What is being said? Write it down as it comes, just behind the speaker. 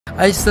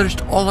I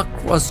searched all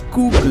across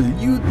Google,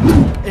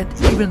 YouTube and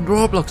even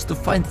Roblox to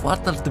find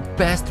what are the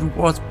best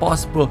rewards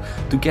possible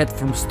to get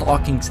from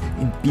stockings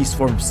in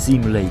Beesmas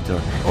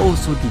Simulator.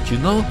 Also, did you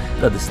know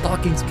that the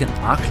stockings can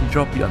actually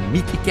drop you a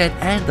mythic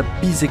and a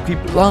bees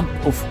equipped lump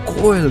of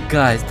coil,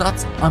 guys?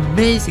 That's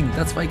amazing.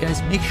 That's why,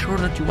 guys, make sure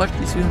that you watch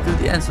this video until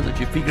the end so that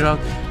you figure out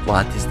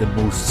what is the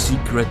most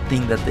secret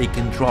thing that they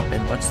can drop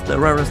and what's the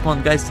rarest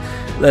one, guys.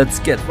 Let's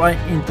get right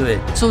into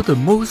it. So the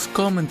most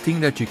common thing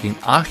that you can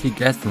actually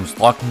get from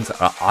stockings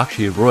are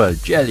actually royal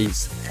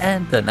jellies,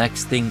 and the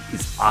next thing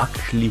is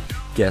actually,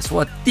 guess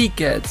what,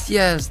 tickets.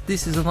 Yes,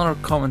 this is another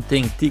common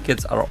thing.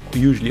 Tickets are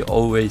usually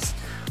always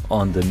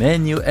on the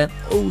menu, and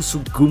also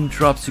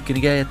gumdrops. You can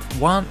get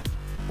 1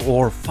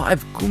 or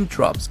 5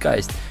 gumdrops,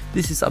 guys.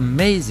 This is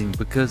amazing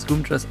because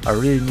gumdrops are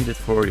really needed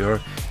for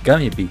your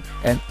gummy bee.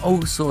 And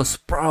also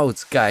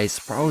sprouts, guys.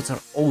 Sprouts are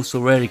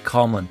also very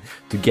common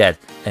to get,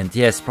 and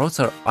yes, sprouts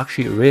are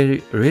actually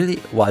really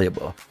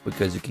valuable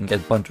because you can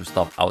get a bunch of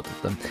stuff out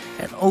of them.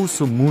 And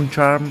also moon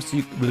charms,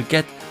 you will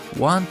get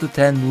 1 to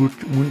 10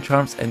 moon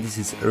charms, and this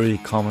is really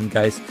common,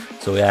 guys.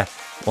 So yeah,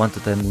 1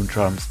 to 10 moon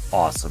charms,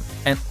 awesome.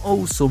 And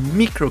also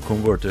micro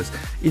converters.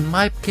 In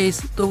my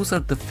case, those are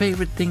the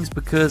favorite things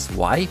because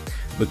why?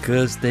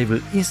 Because they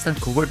will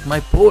instant convert my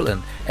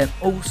pollen. And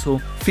also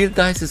field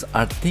dices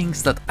are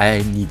things that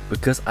I need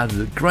because I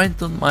will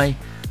grind on my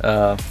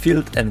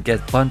field and get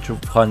a bunch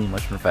of honey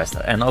much more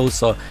faster. And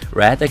also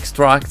red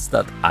extracts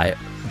that I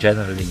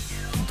generally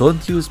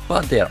don't use,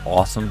 but they are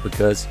awesome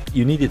because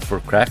you need it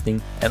for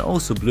crafting. And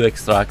also blue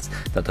extracts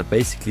that are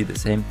basically the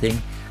same thing.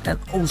 And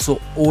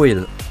also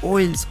oil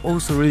is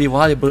also really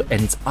valuable,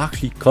 and it's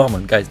actually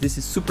common, guys. This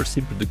is super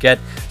simple to get.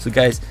 So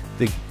guys,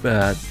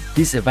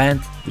 this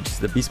event, which is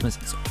the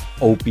Beesmas, is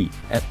OP.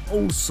 And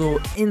also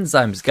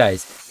enzymes,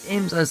 guys.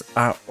 Enzymes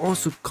are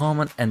also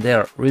common, and they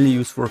are really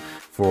useful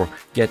for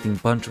getting a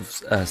bunch of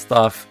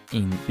stuff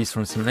in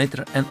Beesmas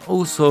Simulator. And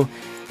also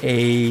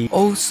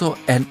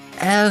an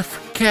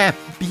elf cap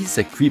bees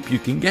equip. You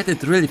can get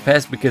it really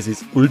fast because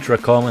it's ultra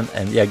common,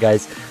 and yeah,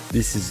 guys,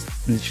 this is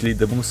literally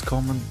the most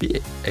common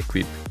bee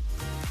equip.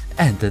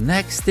 And the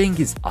next thing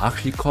is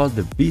actually called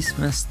the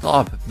Beesmas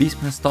Stop.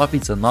 Beesmas Stop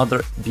is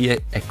another bee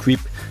equip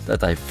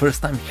that I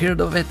first time heard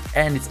of it,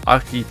 and it's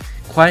actually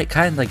quite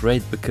kinda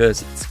great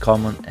because it's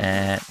common,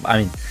 and I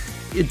mean,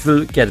 it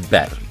will get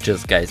better,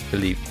 just guys,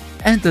 believe.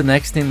 And the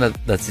next thing that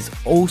is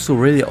also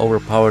really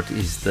overpowered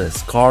is the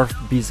Scarf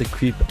Bees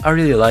equip. I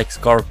really like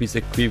Scarf Bees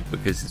equip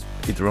because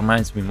it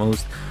reminds me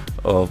most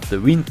of the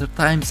winter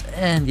times,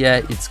 and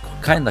yeah, it's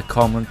kinda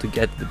common to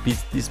get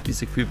this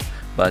Bees equip,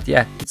 but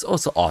yeah, it's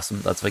also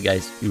awesome. That's why,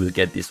 guys, you will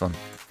get this one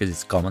because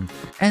it's common.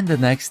 And the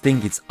next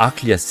thing is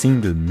actually a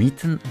single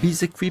mitten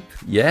bees equip.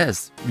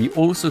 Yes, we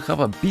also have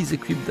a bees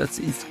equip that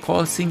is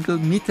called single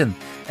mitten,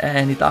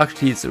 and it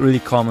actually is really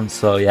common.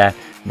 So yeah,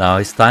 now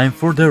it's time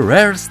for the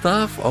rare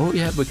stuff. Oh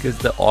yeah, because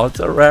the odds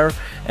are rare.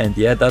 And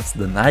yeah, that's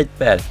the night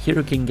bell. Here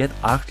you can get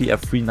actually a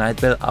free night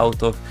bell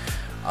out of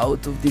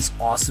this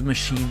awesome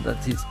machine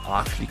that is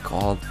actually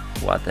called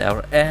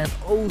whatever. And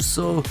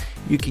also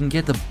you can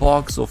get a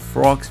box of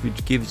frogs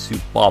which gives you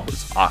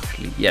bubbles.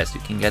 Actually, yes,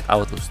 you can get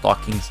out of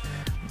stockings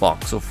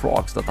box of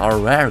frogs that are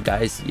rare,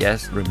 guys.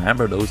 Yes,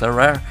 remember, those are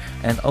rare.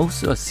 And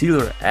also a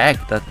silver egg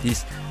that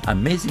is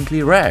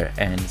amazingly rare,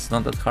 and it's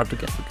not that hard to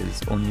get because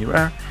it's only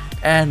rare.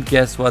 And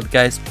guess what,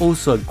 guys,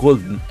 also a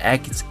golden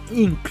egg, it's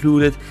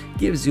included,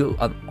 gives you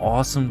an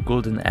awesome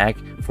golden egg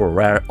for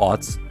rare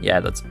odds. Yeah,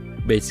 that's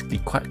basically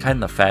quite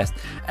kind of fast.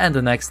 And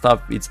the next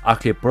up, it's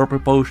actually a purple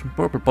potion.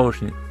 Purple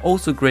potion is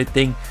also a great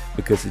thing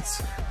because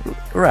it's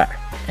rare.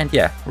 And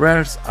yeah,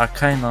 rares are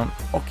kind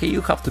of okay,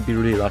 you have to be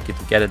really lucky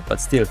to get it,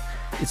 but still,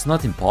 it's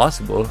not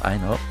impossible, I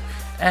know.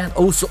 And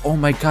also, oh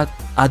my god,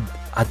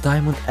 a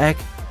diamond egg.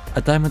 A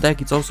diamond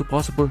egg, it's also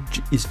possible.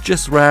 It's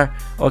just rare.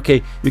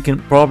 Okay, you can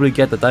probably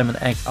get a diamond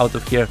egg out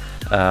of here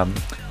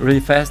really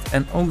fast.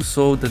 And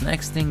also the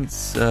next thing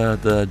is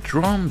the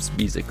drums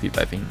bees equip.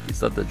 I think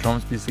is that the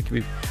drums bees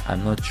equip,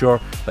 I'm not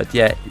sure, but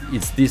yeah,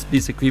 it's this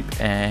bees equip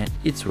and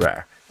it's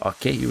rare.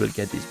 Okay, you will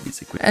get this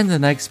bees equip. And the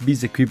next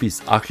bees equip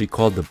is actually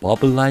called the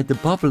bubble light. The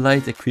bubble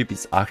light equip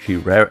is actually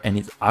rare, and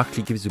it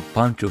actually gives you a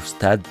bunch of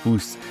stat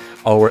boosts,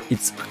 or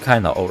it's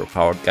kind of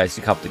overpowered, guys.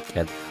 You have to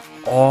get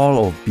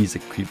all of these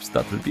equips.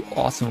 That will be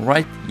awesome,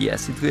 right?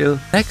 Yes, it will.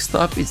 Next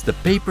up is the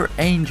paper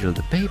angel.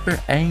 The paper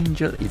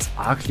angel is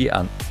actually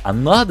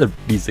another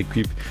bees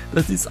equip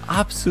that is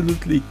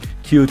absolutely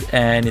cute,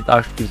 and it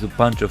actually gives a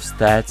bunch of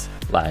stats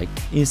like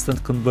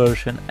instant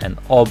conversion and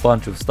all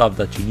bunch of stuff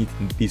that you need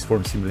in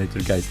Beesmas Simulator,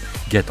 guys.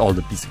 Get all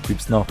the bees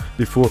equips now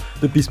before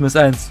the Beesmas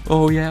ends.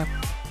 Oh yeah.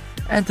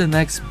 And the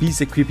next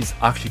bees equip is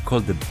actually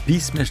called the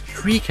Beesmas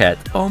tree hat.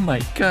 Oh my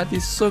god,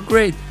 it's so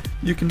great.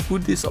 you can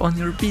put this on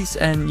your bees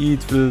and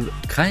it will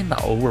kinda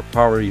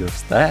overpower your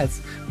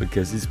stats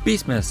because it's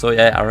Beesmas. So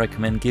yeah, I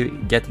recommend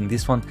getting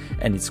this one,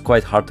 and it's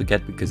quite hard to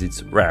get because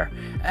it's rare.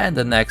 And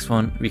the next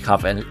one, we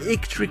have an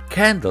electric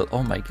candle.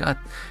 Oh my god,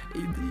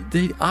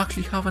 they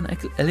actually have an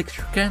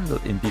electric candle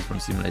in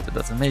Beesmas Simulator.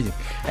 That's amazing.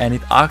 And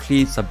it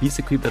actually is a bees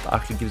equip that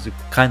actually gives you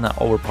kinda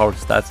overpowered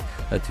stats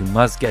that you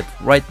must get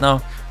right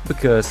now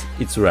because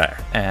it's rare,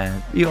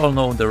 and we all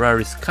know the rare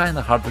is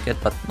kinda hard to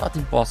get but not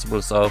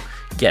impossible, so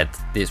get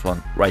this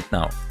one right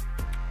now.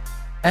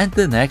 And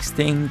the next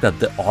thing that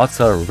the odds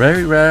are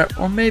very rare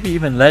or maybe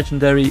even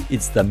legendary,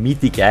 it's the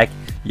mythic egg.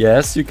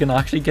 Yes, you can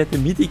actually get the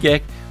mythic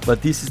egg,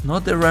 but this is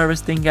not the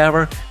rarest thing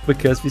ever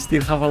because we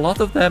still have a lot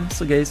of them,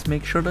 so guys,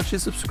 make sure that you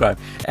subscribe.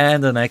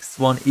 And the next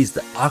one is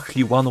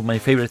actually one of my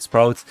favorite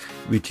sprouts,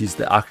 which is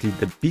actually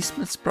the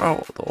Beesmas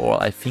sprout,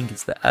 or I think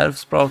it's the elf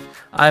sprout.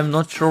 I'm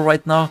not sure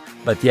right now,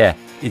 but yeah,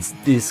 it's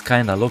this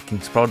kind of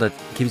looking sprout that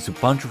gives you a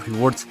bunch of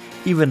rewards,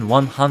 even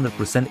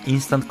 100%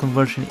 instant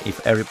conversion.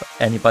 If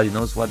anybody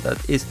knows what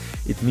that is,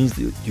 it means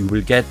that you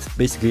will get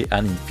basically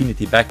an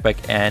infinity backpack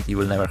and you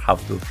will never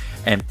have to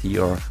empty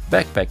your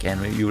backpack,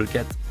 and you will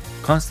get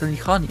constantly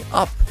honey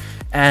up.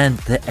 And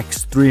the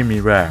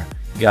extremely rare,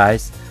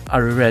 guys,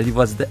 are you ready?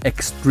 What's the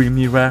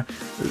extremely rare,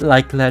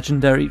 like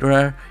legendary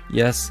rare?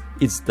 Yes,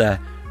 it's the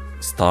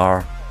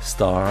star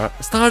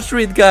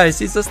treat,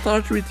 guys. It's a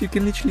star treat. You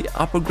can literally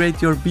upgrade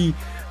your bee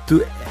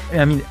to,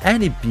 I mean,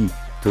 any bee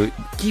to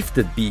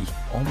gifted bee.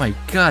 Oh my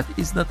god,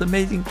 isn't that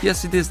amazing?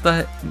 Yes, it is.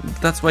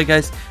 That's why,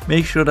 guys,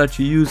 make sure that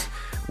you use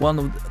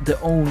one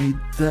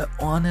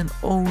and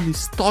only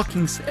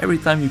stockings every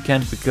time you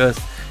can, because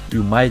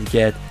you might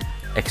get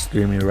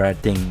extremely rare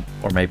thing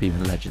or maybe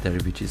even legendary,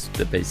 which is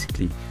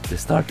basically the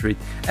star treat.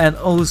 And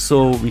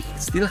also we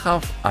still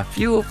have a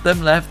few of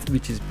them left,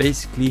 which is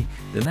basically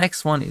the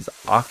next one is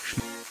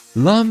actually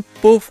lump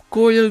of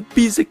coil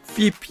bees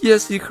equip.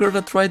 Yes, you heard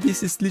that right.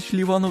 This is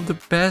literally one of the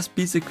best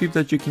bees equip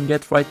that you can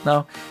get right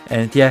now,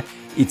 and yeah,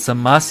 it's a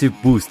massive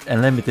boost.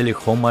 And let me tell you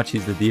how much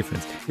is the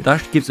difference. It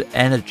actually gives you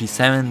energy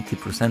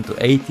 70%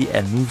 to 80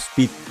 and move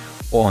speed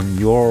on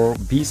your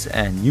bees,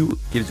 and you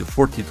gives you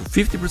 40 to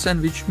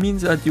 50%, which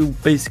means that you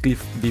basically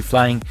be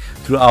flying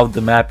throughout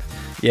the map.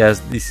 Yes,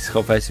 this is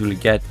how fast you will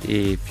get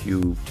if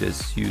you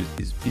just use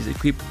this bees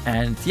equip.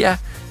 And yeah,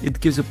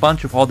 it gives a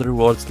bunch of other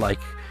rewards like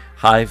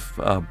hive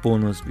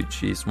bonus,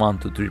 which is 1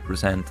 to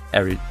 3%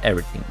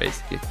 everything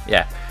basically.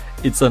 Yeah,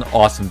 it's an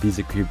awesome bees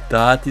equip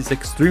that is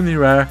extremely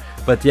rare.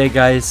 But yeah,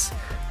 guys,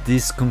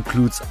 this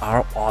concludes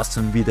our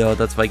awesome video.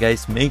 That's why,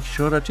 guys, make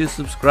sure that you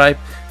subscribe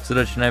so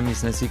that you never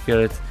miss any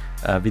secret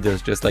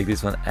videos just like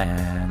this one,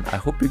 and I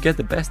hope you get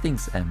the best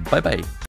things, and bye bye.